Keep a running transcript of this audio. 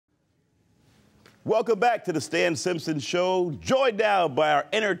Welcome back to the Stan Simpson Show, joined now by our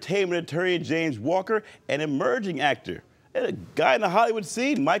entertainment attorney, James Walker, an emerging actor, and a guy in the Hollywood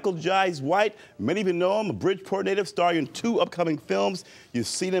scene, Michael Jai White. Many of you know him, a Bridgeport native, starring in 2 upcoming films. You've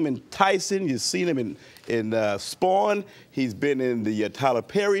seen him in Tyson, you've seen him in Spawn. He's been in the Tyler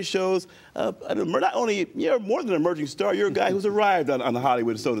Perry shows. Not only, you're more than an emerging star, you're a guy who's arrived on the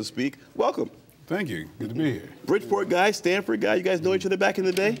Hollywood, so to speak. Welcome. Thank you. Good to be here. Bridgeport guy, Stanford guy. You guys know each other back in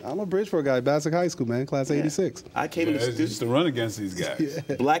the day? I'm a Bridgeport guy, Bassick High School, man, class of '86. I came in the studio. Just to run against these guys.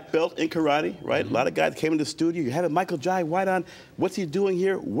 Black belt in karate, right? A lot of guys came in the studio. You're having Michael Jai White on. What's he doing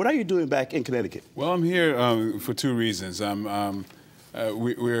here? What are you doing back in Connecticut? Well, I'm here for 2 reasons.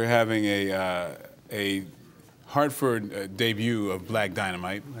 We're having a Hartford debut of Black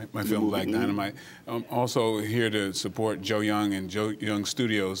Dynamite, my film Black Dynamite. I'm also here to support Joe Young and Joe Young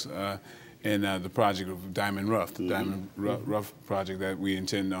Studios in the project of Diamond Rough, the Diamond Rough project that we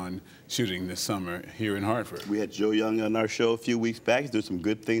intend on shooting this summer here in Hartford. We had Joe Young on our show a few weeks back. He's doing some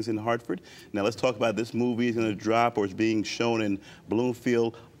good things in Hartford. Now let's talk about this movie. It's going to drop, or it's being shown in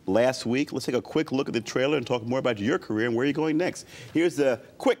Bloomfield last week. Let's take a quick look at the trailer and talk more about your career and where you're going next. Here's a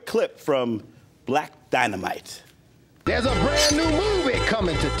quick clip from Black Dynamite. There's a brand new movie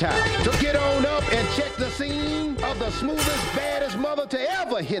coming to town. So get on up and check the scene of the smoothest, baddest mother to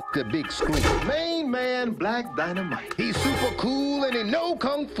ever hit the big screen. Main man, Black Dynamite. He's super cool and he know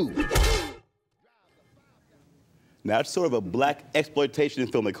kung fu. Now, it's sort of a black exploitation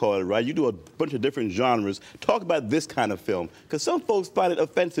film, they call it, right? You do a bunch of different genres. Talk about this kind of film, because some folks find it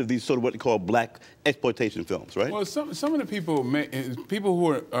offensive, these sort of what they call black exploitation films, right? Well, some of the people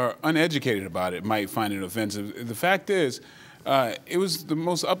who are uneducated about it might find it offensive. The fact is, it was the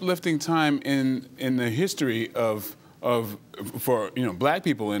most uplifting time in the history for black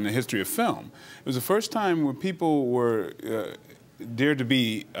people in the history of film. It was the first time where people were dared to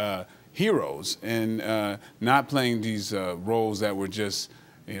be heroes and not playing these roles that were just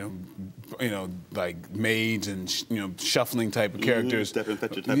like maids and shuffling type of characters.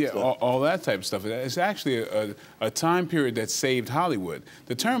 All that type of stuff. It's actually a time period that saved Hollywood.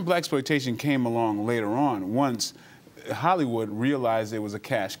 The term blaxploitation came along later on once Hollywood realized it was a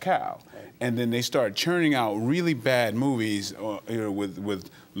cash cow. And then they started churning out really bad movies with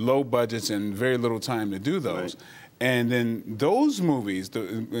low budgets and very little time to do those. Right. And then those movies, the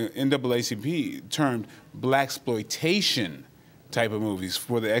NAACP termed blaxploitation type of movies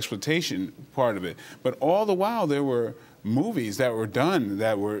for the exploitation part of it. But all the while there were movies that were done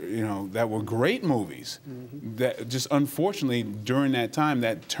that were great movies. That just unfortunately during that time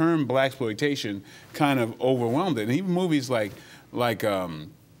that term blaxploitation kind of overwhelmed it. And even movies like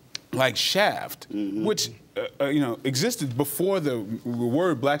Shaft, which existed before the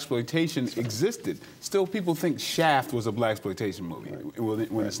word blaxploitation existed. Still, people think Shaft was a blaxploitation movie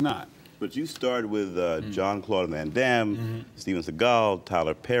when it's not. But you started with Jean-Claude Van Damme, Steven Seagal,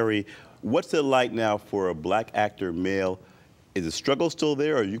 Tyler Perry. What's it like now for a black actor, male? Is the struggle still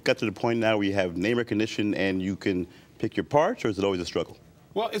there, or you got to the point now where you have name recognition and you can pick your parts, or is it always a struggle?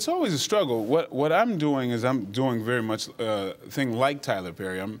 Well, it's always a struggle. What I'm doing is I'm doing very much a thing like Tyler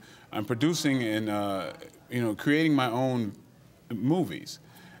Perry. I'm producing and creating my own movies,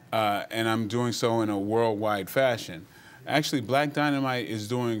 and I'm doing so in a worldwide fashion. Actually, Black Dynamite is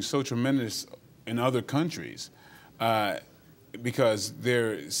doing so tremendous in other countries because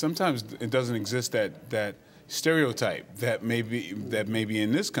sometimes it doesn't exist that stereotype that may be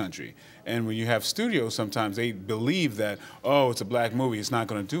in this country. And when you have studios, sometimes they believe that, oh, it's a black movie, it's not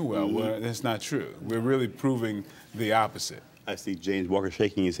going to do well. Well, that's not true. We're really proving the opposite. I see James Walker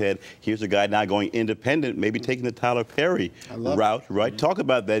shaking his head. Here's a guy now going independent, maybe taking the Tyler Perry route, right? Talk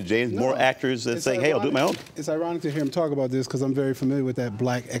about that, James. More actors that say, hey, I'll do it my own. It's ironic to hear him talk about this because I'm very familiar with that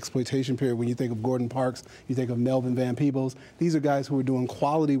black exploitation period. When you think of Gordon Parks, you think of Melvin Van Peebles. These are guys who were doing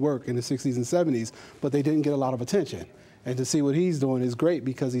quality work in the 60s and 70s, but they didn't get a lot of attention. And to see what he's doing is great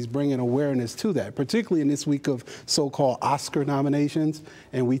because he's bringing awareness to that, particularly in this week of so-called Oscar nominations.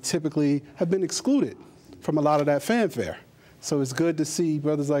 And we typically have been excluded from a lot of that fanfare. So it's good to see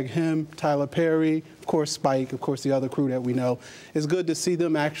brothers like him, Tyler Perry, of course Spike, of course the other crew that we know. It's good to see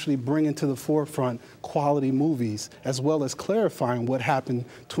them actually bringing to the forefront quality movies, as well as clarifying what happened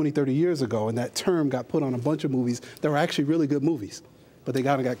 20, 30 years ago. And that term got put on a bunch of movies that were actually really good movies. But they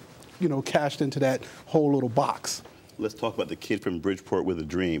kind of got, cashed into that whole little box. Let's talk about the kid from Bridgeport with a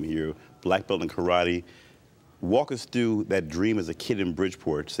dream. You're black belt in karate. Walk us through that dream as a kid in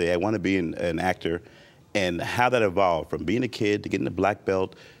Bridgeport. Say, I want to be an actor, and how that evolved from being a kid to getting a black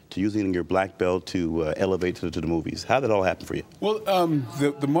belt to using your black belt to elevate to the movies. How did that all happen for you? Well,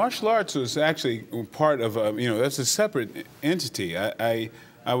 the martial arts was actually part of, that's a separate entity.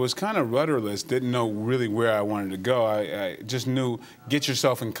 I was kind of rudderless, didn't know really where I wanted to go. I just knew, get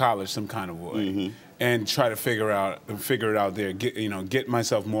yourself in college some kind of way, and try to figure it out there. Get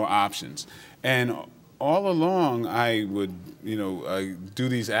myself more options. And all along, I would, do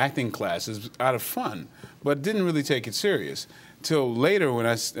these acting classes out of fun, but didn't really take it serious. Till later, when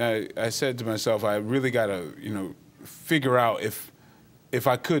I said to myself, I really got to, figure out if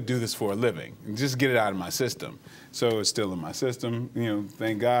I could do this for a living, and just get it out of my system. So it's still in my system.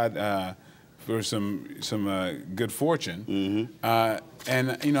 Thank God for some good fortune.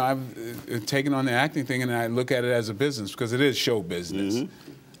 And I've taken on the acting thing, and I look at it as a business because it is show business.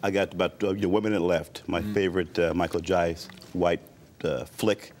 I got about 1 minute left. My favorite Michael Jai White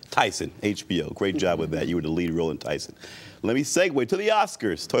flick, Tyson, HBO. Great job with that. You were the lead role in Tyson. Let me segue to the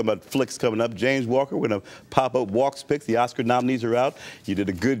Oscars. Talking about flicks coming up. James Walker, we're going to pop up Walks picks. The Oscar nominees are out. You did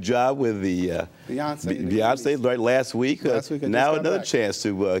a good job with the Beyonce right last week. Now another chance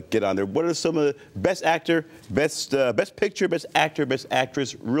to get on there. What are some of the best actor, best picture, best actor, best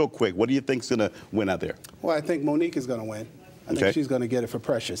actress? Real quick, what do you think's going to win out there? Well, I think Monique is going to win. I think she's going to get it for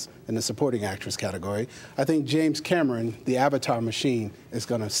Precious in the supporting actress category. I think James Cameron, the Avatar machine, is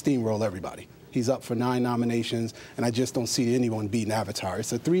going to steamroll everybody. He's up for 9 nominations, and I just don't see anyone beating Avatar.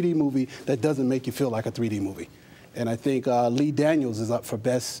 It's a 3D movie that doesn't make you feel like a 3D movie. And I think Lee Daniels is up for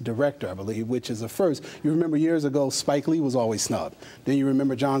Best Director, I believe, which is a first. You remember years ago, Spike Lee was always snubbed. Then you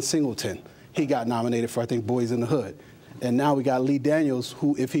remember John Singleton. He got nominated for, I think, Boys in the Hood. And now we got Lee Daniels,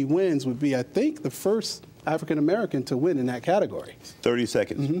 who, if he wins, would be, I think, the first African-American to win in that category. 30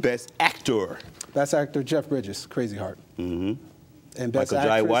 seconds. Best actor. Best actor, Jeff Bridges, Crazy Heart. And best Michael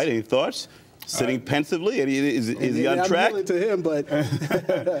Jai White, any thoughts? Sitting pensively? Is he on track? I'm to him, but...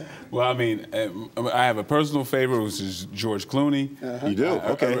 Well, I mean, I have a personal favorite, which is George Clooney. You do?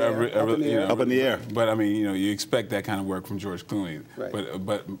 Okay. Up in the air. But, I mean, you expect that kind of work from George Clooney. Right.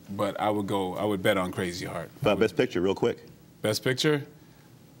 But I would bet on Crazy Heart. Best picture, real quick. Best picture?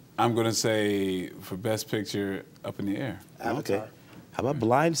 I'm going to say, for Best Picture, Up in the Air. Avatar. Okay. How about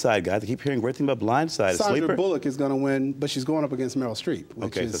Blindside, guys? I keep hearing great things about Blindside. Sandra Bullock is going to win, but she's going up against Meryl Streep,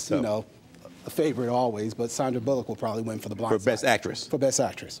 which is, a favorite always, but Sandra Bullock will probably win for the Blindside. For Best Actress. For Best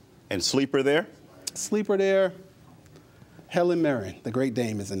Actress. And sleeper there? Sleeper there, Helen Mirren, the Great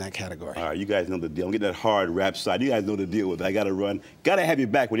Dame, is in that category. All right, you guys know the deal. I'm getting that hard rap side. You guys know the deal with it. I got to run. Got to have you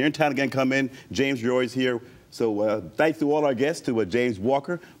back. When you're in town again, come in. James, you're always here. So thanks to all our guests, to James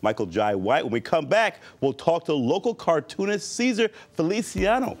Walker, Michael Jai White. When we come back, we'll talk to local cartoonist Cesar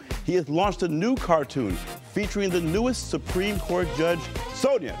Feliciano. He has launched a new cartoon featuring the newest Supreme Court Judge,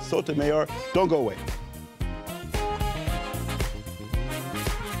 Sonia Sotomayor. Don't go away.